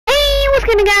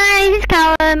What's going on, guys? It's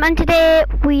Callum, and today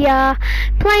we are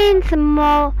playing some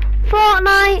more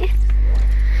Fortnite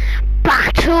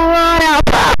Battle Royale.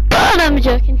 I'm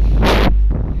joking.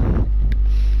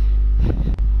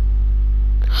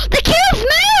 The cubes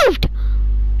moved!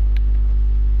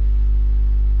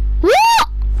 What?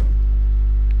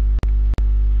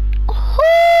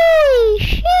 Holy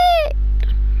shit!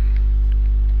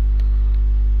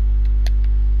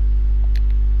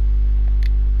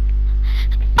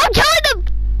 I'm telling them!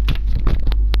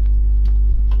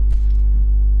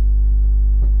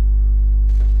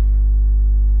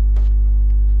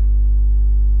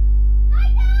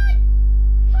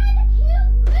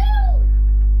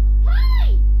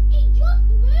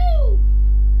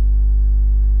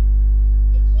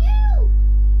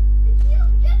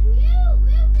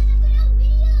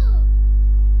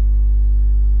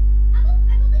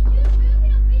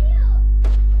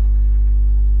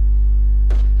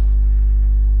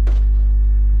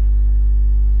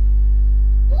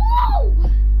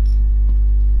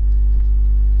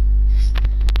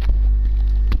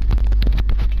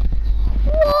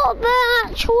 What the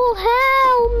actual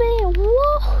hell, man?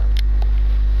 What?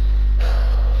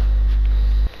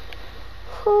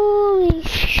 Holy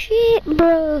shit,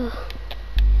 bro.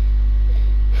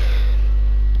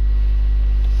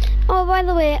 Oh, by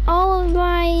the way, all of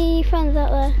my friends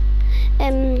out there,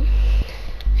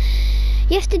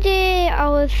 yesterday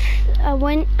I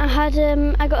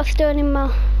got a stone in my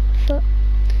foot,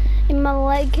 in my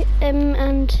leg,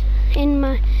 and in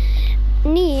my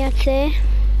knee, I'd say.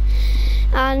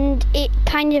 And it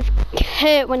kind of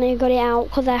hurt when I got it out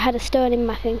because I had a stone in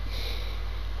my thing.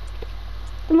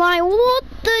 I'm like, what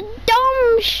the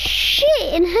dumb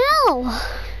shit in hell?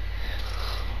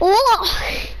 What?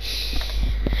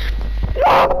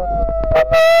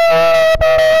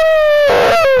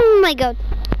 Oh my god.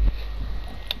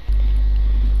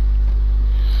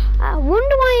 I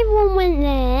wonder why everyone went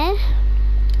there.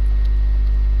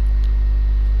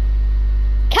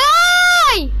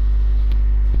 Kai!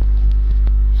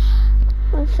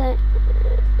 One sec.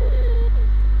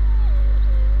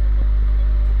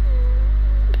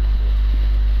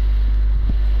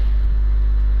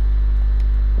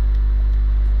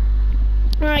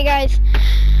 Alright, guys.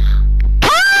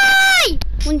 Hi!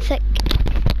 One sec.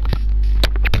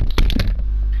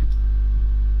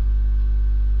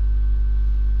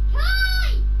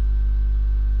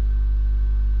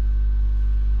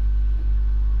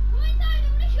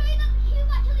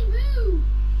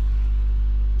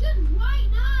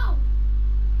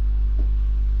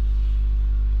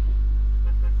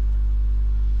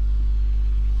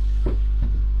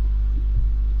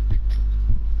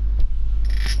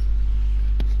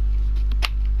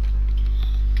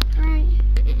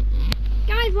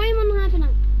 Why am I not having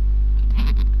it?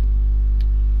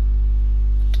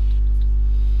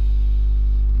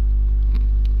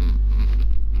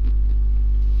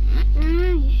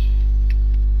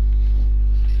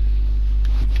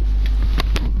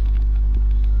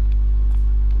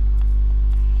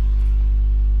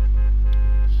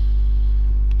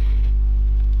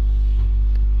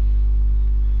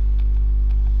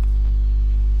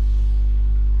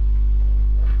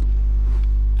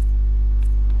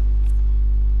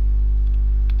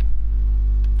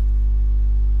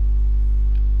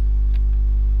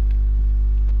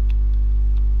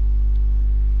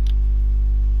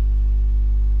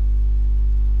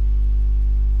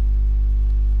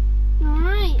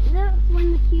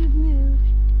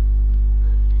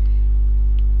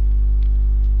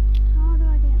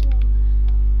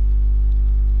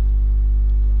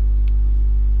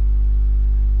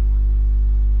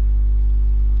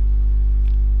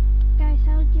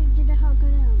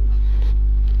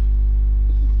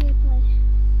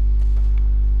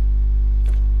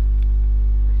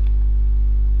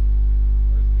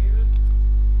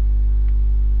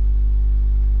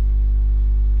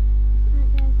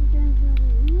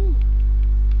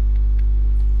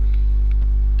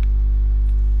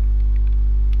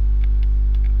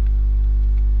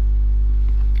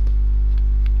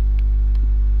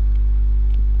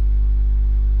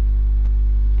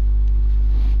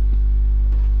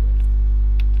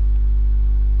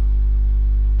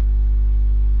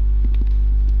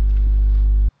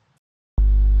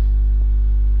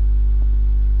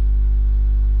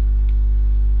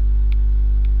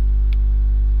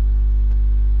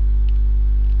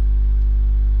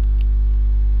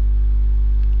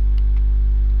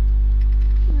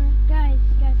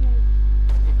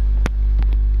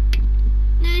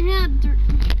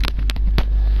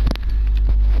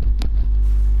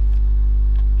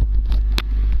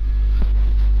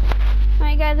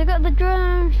 Right guys, I got the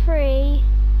drone free.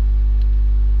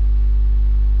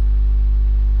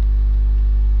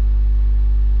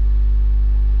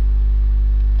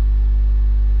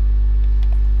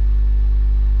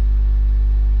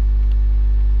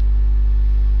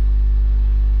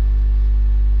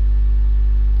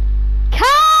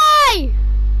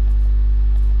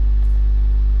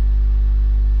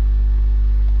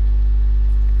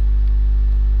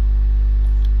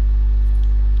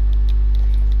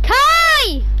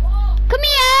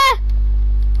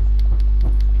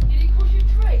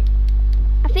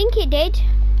 think it did.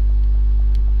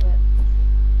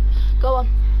 Go on.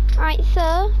 Alright,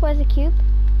 so where's the cube?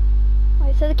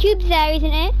 Right, so the cube's there,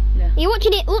 isn't it? Yeah. Are you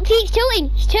watching it? Look, see, it's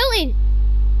tilting. It's tilting.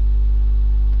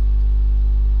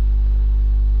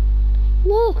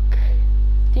 Look.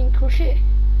 Didn't crush it.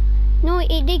 No,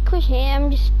 it did crush it. I'm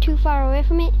just too far away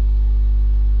from it.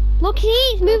 Look, see,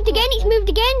 it's moved again. It's moved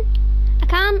again. I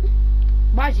can't.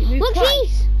 Why is it moved Look, twice?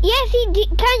 see. Yes, can't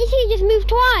you see? It just moved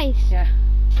twice. Yeah.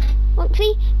 Look,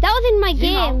 see, that was in my Zoom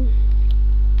game.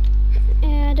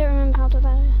 Yeah, I don't remember how to do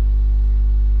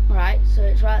it. Right, so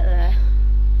it's right there.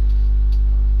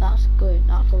 That's good.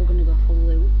 That's probably going to go full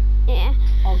loop. Yeah.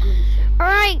 Or good.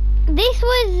 Alright, this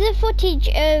was the footage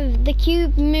of the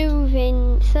cube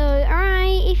moving. So,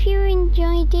 alright, if you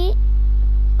enjoyed it,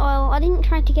 well, I didn't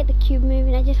try to get the cube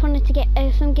moving. I just wanted to get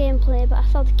some gameplay, but I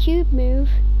saw the cube move.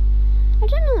 I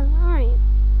don't know. Alright.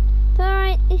 So,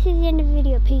 alright, this is the end of the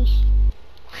video. Peace.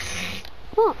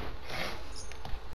 What?